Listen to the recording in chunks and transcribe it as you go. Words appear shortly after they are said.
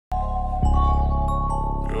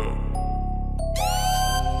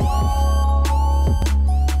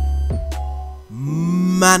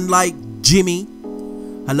man like Jimmy.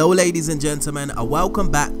 Hello ladies and gentlemen, and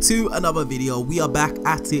welcome back to another video. We are back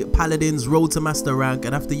at it, Paladins Road to Master Rank,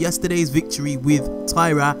 and after yesterday's victory with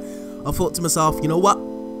Tyra, I thought to myself, you know what,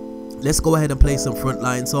 let's go ahead and play some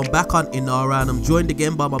frontline. So I'm back on Inara and I'm joined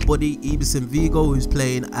again by my buddy Iberson Vigo, who's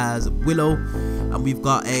playing as Willow, and we've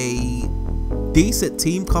got a decent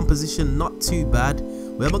team composition, not too bad.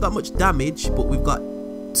 We haven't got much damage, but we've got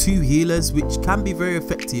two healers, which can be very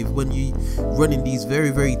effective when you running these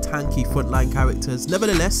very tanky frontline characters.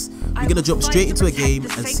 Nevertheless, we're gonna jump straight into a game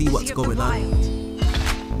and see what's going on.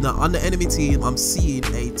 Now on the enemy team, I'm seeing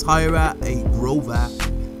a Tyra, a Grover,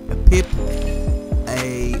 a Pip,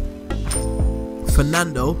 a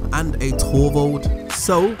Fernando, and a Torvald.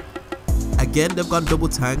 So again, they've gone double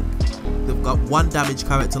tank. They've got one damage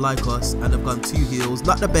character like us, and they've gone two heals.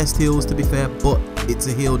 Not the best heals to be fair, but it's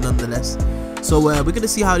a heal nonetheless. So we're going to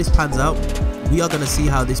see how this pans out. We are going to see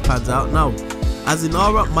how this pans out. Now, as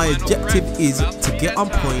Inara, my objective is to get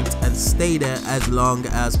on point and stay there as long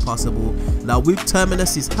as possible. Now, with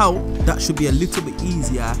Terminus's help, that should be a little bit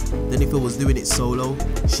easier than if I was doing it solo.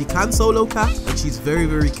 She can solo cap, and she's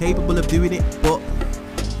very capable of doing it, but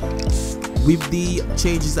with the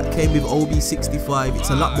changes that came with OB65, it's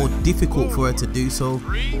a lot more difficult for her to do so.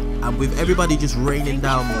 And with everybody just raining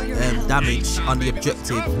down damage on the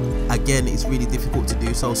objective, again, it's really difficult to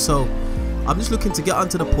do so. So I'm just looking to get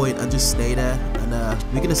onto the point and just stay there, and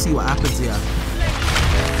we're gonna see what happens here.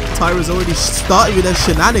 Tyra's already started with her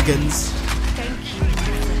shenanigans.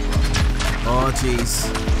 Oh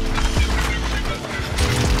jeez.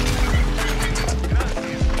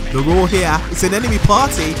 The raw here, it's an enemy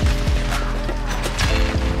party.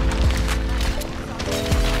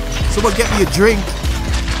 Someone get me a drink.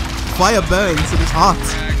 Fire burns and it's hot.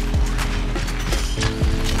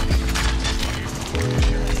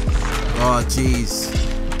 Oh jeez.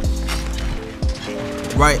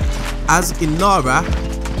 Right, as Inara,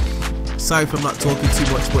 sorry if I'm not talking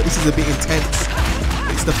too much, but this is a bit intense.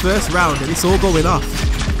 It's the first round and it's all going off.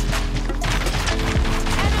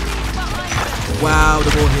 Wow,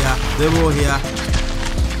 they're all here. They're all here.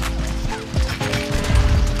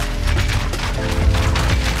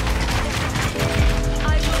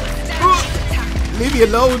 Leave me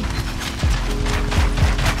alone.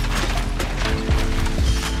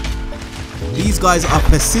 These guys are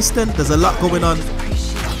persistent. There's a lot going on.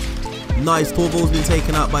 Nice. Torvald's been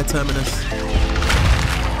taken out by Terminus.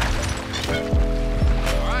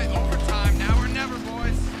 Alright, overtime. Now or never,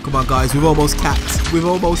 boys. Come on, guys. We've almost capped. We've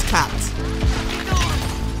almost capped.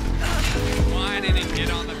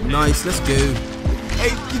 Nice. Let's go.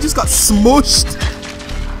 Hey, you just got smushed.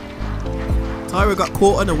 Tyra got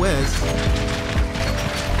caught unawares.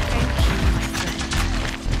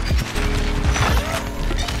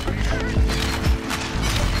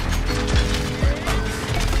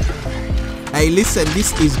 Hey, listen,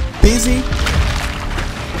 this is busy.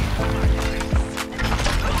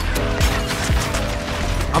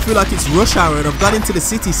 I feel like it's rush hour and I've gone into the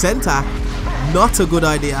city centre. Not a good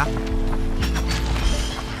idea.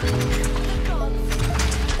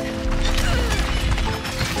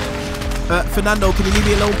 Fernando, can you leave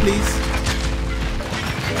me alone, please?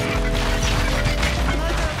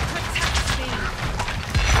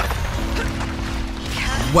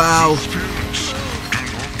 Wow.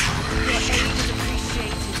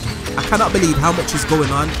 I cannot believe how much is going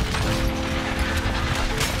on.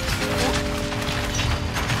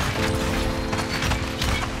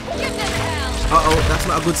 Uh-oh, that's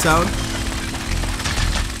not a good sound.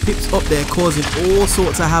 Pip's up there causing all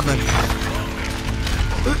sorts of havoc.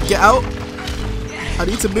 Get out. I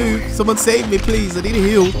need to move. Someone save me, please. I need a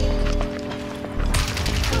heal.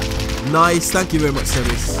 Nice. Thank you very much,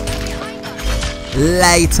 Service.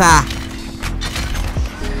 Later.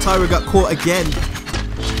 Tyra got caught again.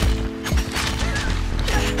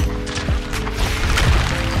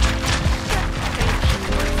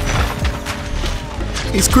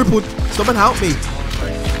 He's crippled. Someone help me.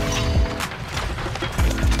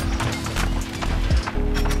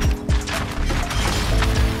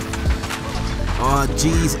 Oh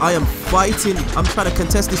jeez, I am fighting. I'm trying to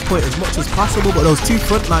contest this point as much as possible, but those two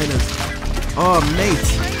frontliners. Oh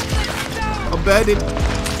mate, I'm burning.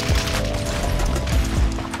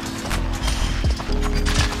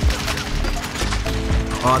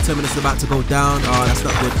 Oh, 10 minutes about to go down. Oh, that's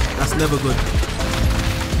not good. That's never good.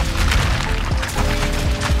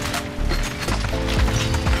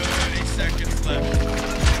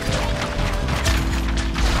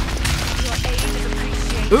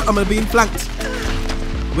 Oh, I'm being flanked.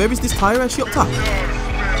 Where is this Tyra? Is she up top?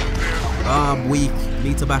 Oh, I'm weak.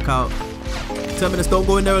 Need to back out. Terminus, don't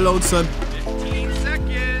go in there alone, son. 15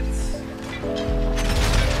 seconds.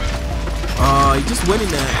 Oh, he just went in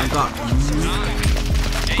there and got...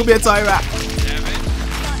 Come here, Tyra.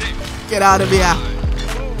 Get out of here.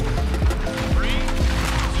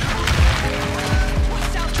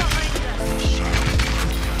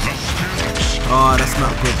 Oh, that's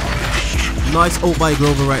not good. Nice ult by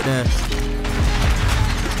Grover right there.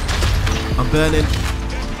 I'm burning.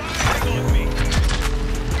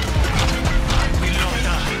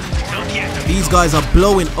 These guys are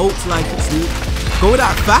blowing ults like it's... Go with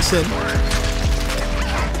that fashion.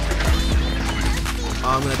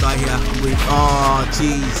 Oh, I'm gonna die here. I'm weak. Oh,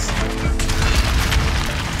 jeez.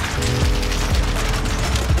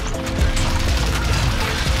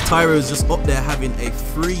 Tyra is just up there having a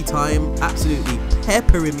free time, absolutely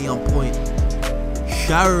peppering me on point,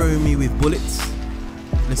 showering me with bullets.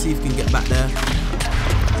 Let's see if we can get back there.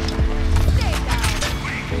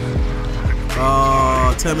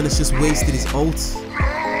 Oh, Terminus just wasted his ult.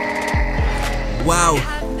 Wow.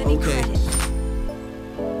 Okay.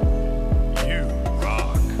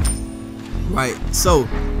 Right, so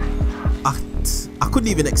I couldn't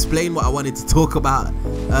even explain what I wanted to talk about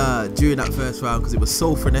during that first round because it was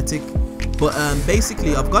so frenetic. But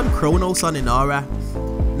basically, I've gone Chronos on Inara.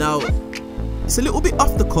 Now, it's a little bit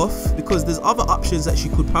off the cuff because there's other options that she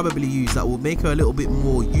could probably use that will make her a little bit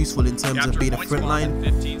more useful in terms of being a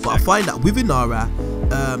frontline. But I find that with Inara,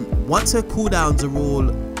 once her cooldowns are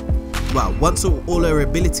all... Well, once all her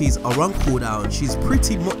abilities are on cooldown, she's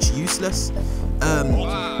pretty much useless.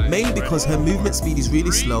 Mainly because her movement speed is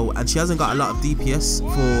really slow and she hasn't got a lot of DPS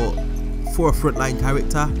for a frontline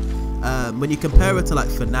character. When you compare her to like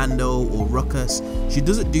Fernando or Ruckus, she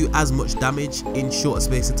doesn't do as much damage in short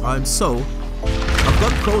space of time. So I've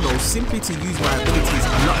got Chronos simply to use my abilities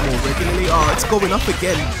a lot more regularly. Oh, it's going up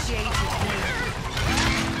again.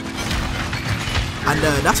 And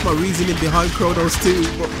that's my reasoning behind Chronos too.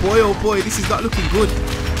 But boy oh boy, this is not looking good.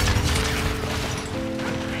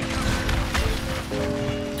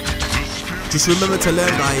 Just remember to learn,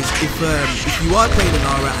 guys, if you are playing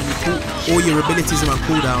Inara and you put all your abilities are on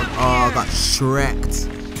cooldown, oh, got shreked.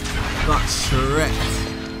 Got shreked.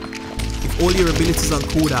 If all your abilities on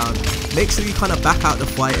cooldown, make sure you kind of back out the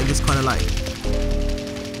fight and just kind of like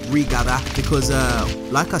regather, because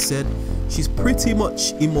like I said, she's pretty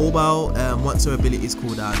much immobile once her abilities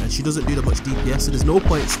cool down, and she doesn't do that much DPS, so there's no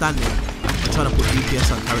point standing and trying to put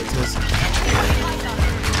DPS on characters.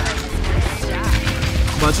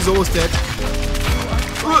 Come on, she's almost dead.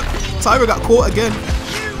 Tyra got caught again.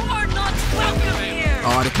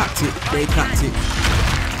 Oh, they capped it. They capped it.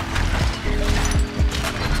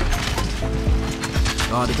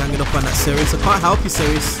 Oh, they're ganging up on that Ceres. I can't help you,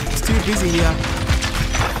 Ceres. It's too busy here.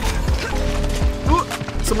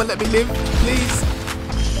 Someone let me live, please.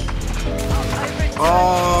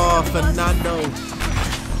 Oh, Fernando.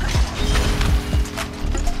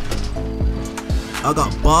 I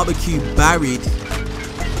got barbecue buried.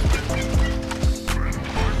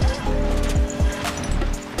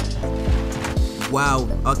 Wow.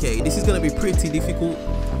 Okay, this is going to be pretty difficult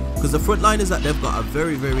because the frontliners that they've got are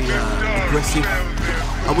very, very aggressive.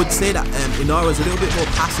 I would say that Inara is a little bit more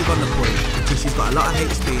passive on the point because she's got a lot of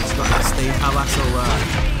HP, she's got that stay power, so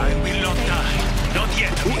I will not die. Not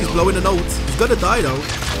yet. Ooh, he's blowing a note. He's gonna die though.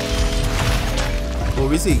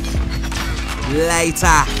 Or is he?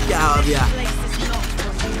 Later. Get out of here.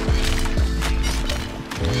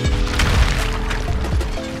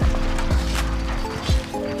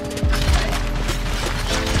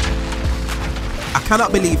 I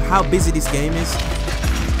cannot believe how busy this game is.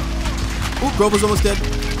 Oh, Grover's almost dead.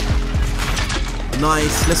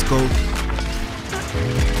 Nice, let's go.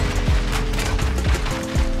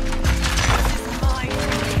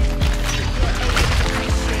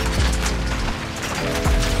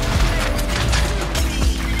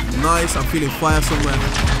 Nice, I'm feeling fire somewhere.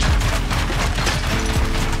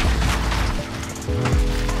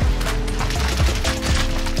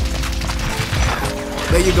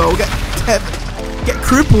 There you go, get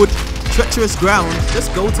crippled. Treacherous ground. Let's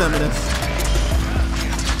go, Terminus.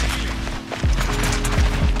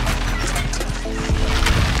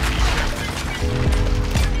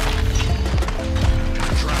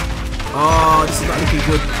 Oh, this is not looking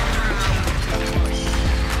good.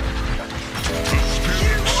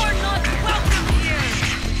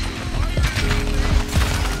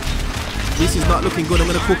 This is not looking good. I'm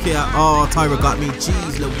gonna cook here. Oh, Tyra got me.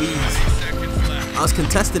 Jeez Louise. I was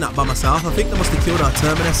contesting that by myself. I think they must have killed our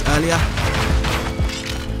Terminus earlier.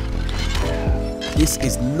 This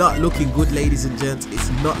is not looking good, ladies and gents. It's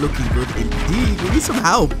not looking good indeed. We need some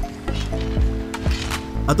help.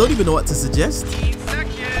 I don't even know what to suggest.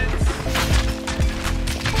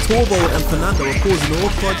 Turbo and Fernando are causing all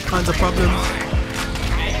kinds of problems.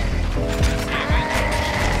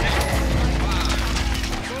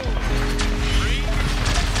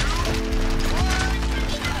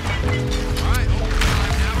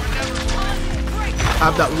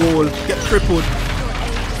 Have that wall. Get crippled.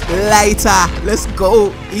 Later. Let's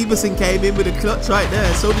go. Iberson came in with a clutch right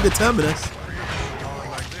there. So did the Terminus.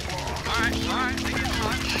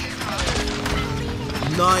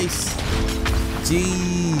 Nice.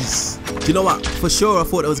 Jeez. Do you know what? For sure I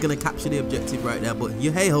thought I was going to capture the objective right there. But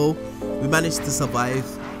hey ho. We managed to survive.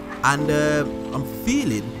 And I'm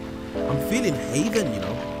feeling Haven, you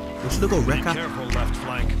know. We should go Wrecker. Careful left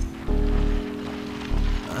flank.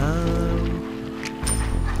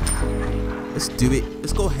 Let's do it.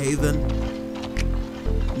 Let's go Haven.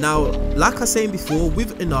 Now, like I was saying before,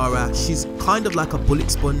 with Inara, she's kind of like a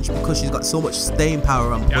bullet sponge because she's got so much staying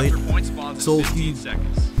power on point. So if you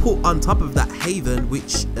put on top of that Haven,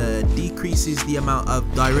 which decreases the amount of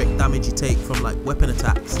direct damage you take from like weapon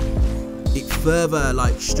attacks, it further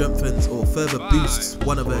like strengthens or further boosts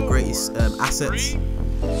one of her greatest assets.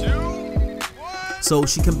 So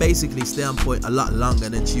she can basically stay on point a lot longer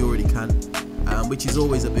than she already can, which is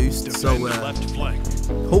always a boost. So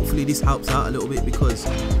hopefully this helps out a little bit because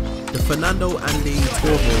the Fernando and the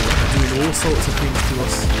Torvo are doing all sorts of things to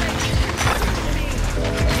us.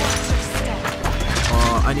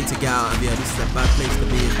 Oh, I need to get out of here. This is a bad place to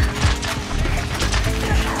be in.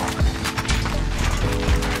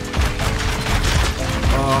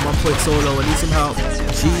 Oh, I'm on point solo. I need some help.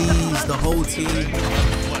 Jeez, the whole team.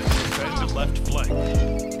 Left flank.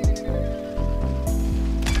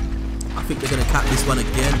 I think they're gonna cap this one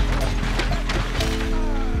again.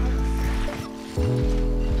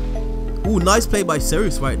 Ooh, nice play by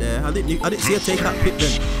Ceres right there. I didn't see her take that pit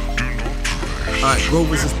then. Alright,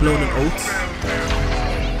 Grover's just blown an ult.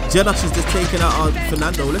 Genox is just taking out on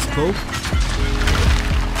Fernando. Let's go.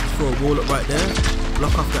 Let's throw a wall up right there.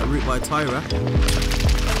 Block off that route by Tyra.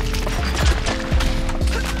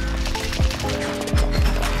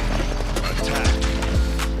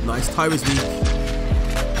 Nice, Tyra's weak.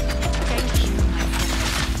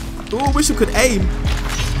 Oh, wish I could aim.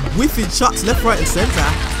 Whiffing shots left, right and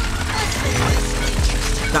centre.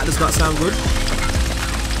 That does not sound good.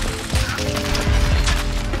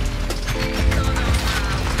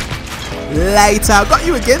 Later. Got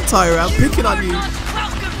you again, Tyra. I'm picking on you.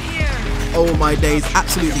 Oh my days.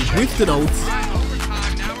 Absolutely whiffed an ult.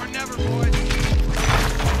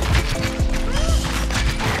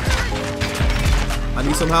 I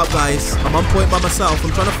need some help, guys. I'm on point by myself.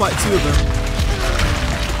 I'm trying to fight two of them.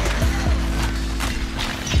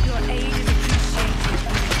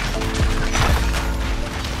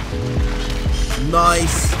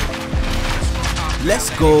 Nice. Let's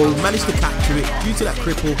go. Managed to capture it due to that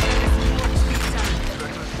cripple.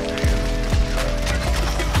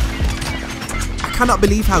 I cannot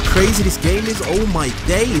believe how crazy this game is. Oh my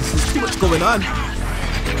days. There's too much going on.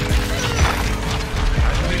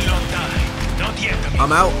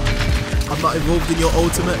 I'm out. I'm not involved in your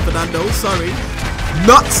ultimate, Fernando. Sorry.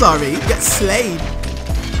 Not sorry. Get slayed.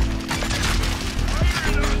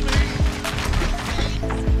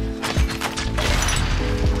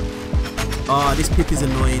 Ah, this Pip is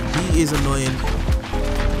annoying. He is annoying.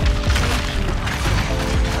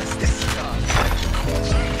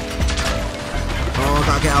 Oh,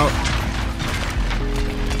 gotta get out.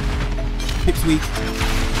 Pip's weak.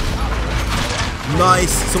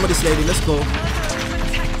 Nice. Somebody slayed him. Let's go.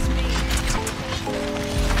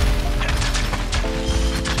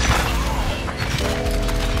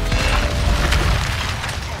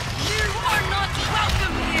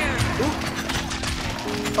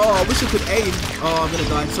 Oh, I wish I could aim. Oh, I'm gonna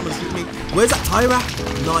die. Someone's hitting me. Where's that Tyra?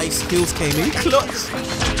 Nice. Kills came in. Clutch.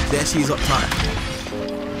 There she is up top.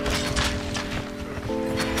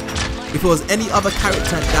 If it was any other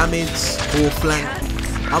character damage or flank,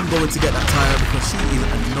 I'm going to get that Tyra because she is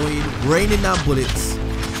annoying. Raining down bullets.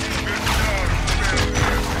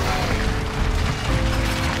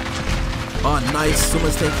 Oh, nice.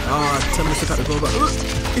 Someone's taking. Oh, 10 minutes to cut the goal. But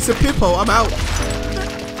it's a Pippo. I'm out.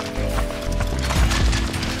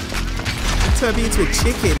 Turn me into a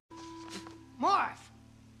chicken. Marv!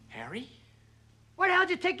 Harry? Why the hell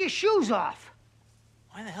did you take your shoes off?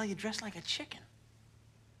 Why the hell you dressed like a chicken?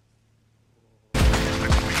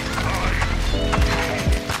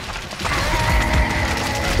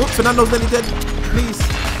 Oh, Fernando's nearly dead. Please.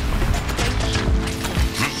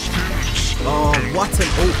 Oh, what an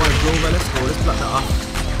ult by Grover. Let's go. Let's block that off.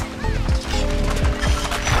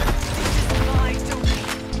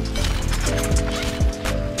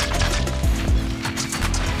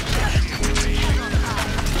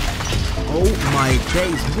 Oh my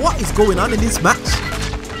days, what is going on in this match?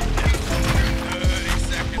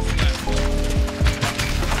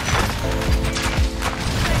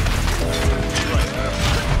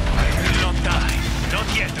 Not die. Not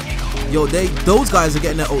yet, amigo. Yo, those guys are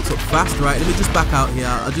getting their ults up fast, right? Let me just back out here.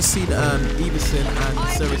 I just seen Iberson and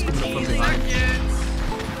Ceres coming up from behind.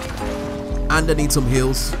 And I need some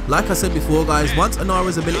heals. Like I said before, guys, once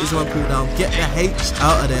Inara's abilities are on cooldown, get the H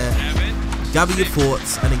out of there, gather your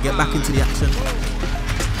thoughts, and then get back into the action.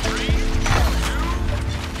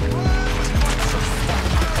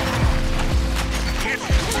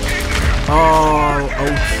 Oh,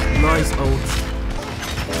 ult. Nice ult.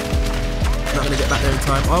 Not gonna get back there in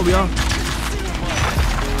time. Oh, we are.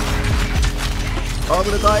 Oh, I'm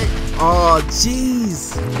gonna die. Oh,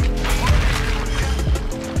 jeez.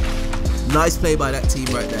 Nice play by that team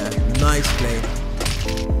right there. Nice play.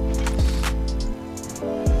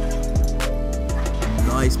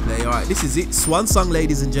 Nice play. Alright, this is it. Swan song,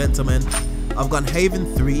 ladies and gentlemen. I've gone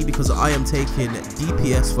Haven 3 because I am taking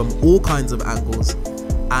DPS from all kinds of angles.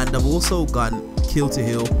 And I've also gone kill to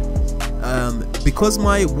heal. Because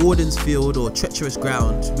my Warden's Field or Treacherous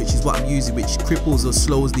Ground, which is what I'm using, which cripples or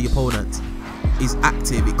slows the opponent, is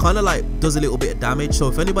active, it kind of like does a little bit of damage. So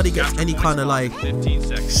if anybody gets any kind of like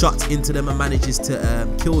shots into them and manages to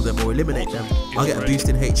kill them or eliminate them, I'll get a boost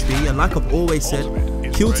in HP. And like I've always said,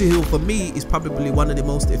 kill to heal for me is probably one of the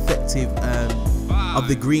most effective of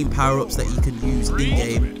the green power-ups that you can use in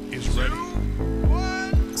game.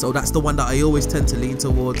 So that's the one that I always tend to lean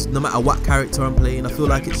towards, no matter what character I'm playing. I feel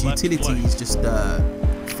like its utility is just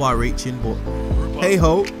far-reaching, but hey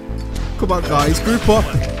ho, come on guys, group up.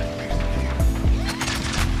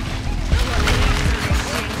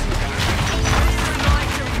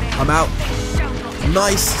 I'm out.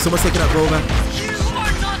 Nice. Someone's taking that rover. You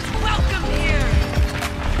are not welcome here.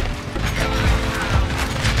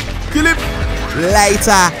 Kill him.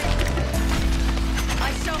 Later.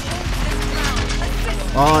 I shall hold this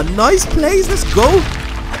ground. Oh, nice plays. Let's go.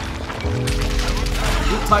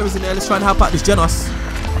 Tyra's in there. Let's try and help out this Genos.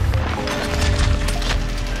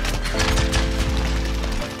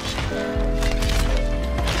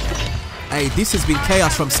 Hey, this has been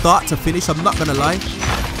chaos from start to finish. I'm not gonna lie.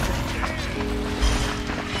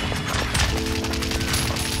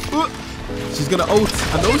 She's gonna ult.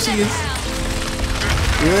 I know she is.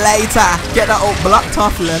 Later. Get that ult blocked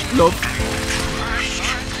off, love.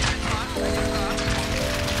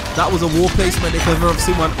 That was a war placement if ever I've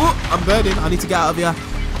seen one. Oh, I'm burning. I need to get out of here.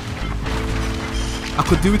 I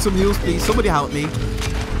could do with some heals, please. Somebody help me.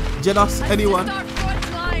 Genos, anyone?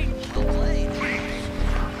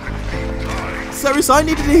 Ceres, I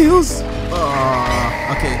needed the heals.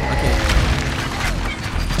 Oh, okay.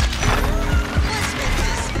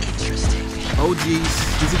 Oh jeez,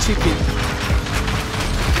 he's a chicken.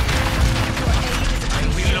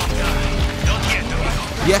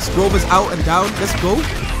 Yes, Grover's out and down. Let's go.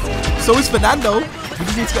 So is Fernando. We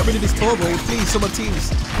just need to get rid of this turbo. Please, someone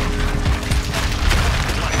teams.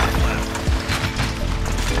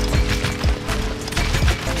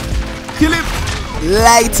 Kill him.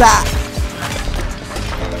 Later.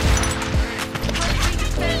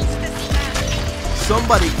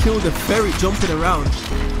 Somebody killed the ferry jumping around.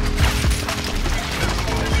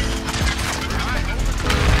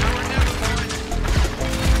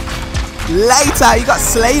 Later, you got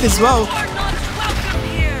slayed as well.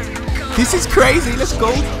 This is crazy. Let's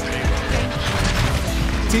go.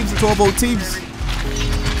 Teams and turbo teams.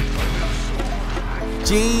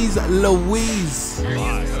 Jeez Louise.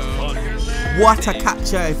 What a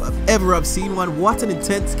capture if I've seen one. What an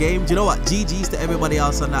intense game. Do you know what? GG's to everybody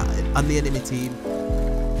else on the enemy team.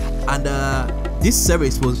 And this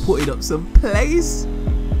Ceres was putting up some plays.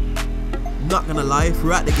 Not gonna lie,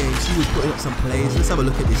 throughout the game she was putting up some plays. Let's have a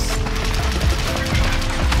look at this.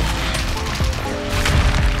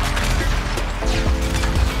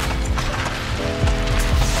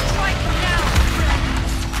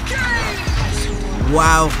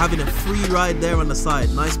 Wow, having a free ride there on the side.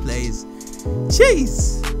 Nice plays.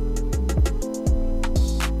 Jeez.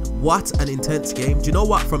 What an intense game. Do you know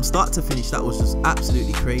what? From start to finish, that was just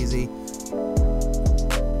absolutely crazy.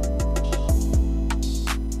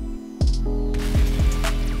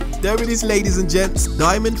 There it is, ladies and gents.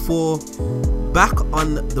 Diamond 4 back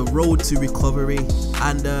on the road to recovery.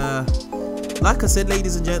 And like I said,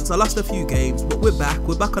 ladies and gents, I lost a few games, but we're back.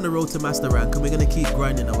 We're back on the road to master rank, and we're going to keep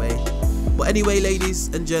grinding away. But anyway, ladies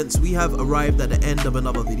and gents, we have arrived at the end of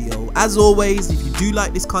another video. As always, if you do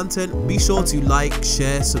like this content, be sure to like,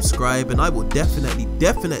 share, subscribe, and I will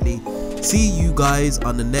definitely see you guys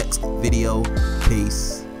on the next video.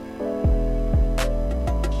 Peace.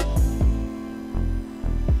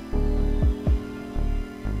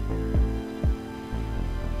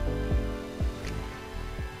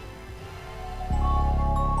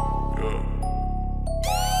 Yeah.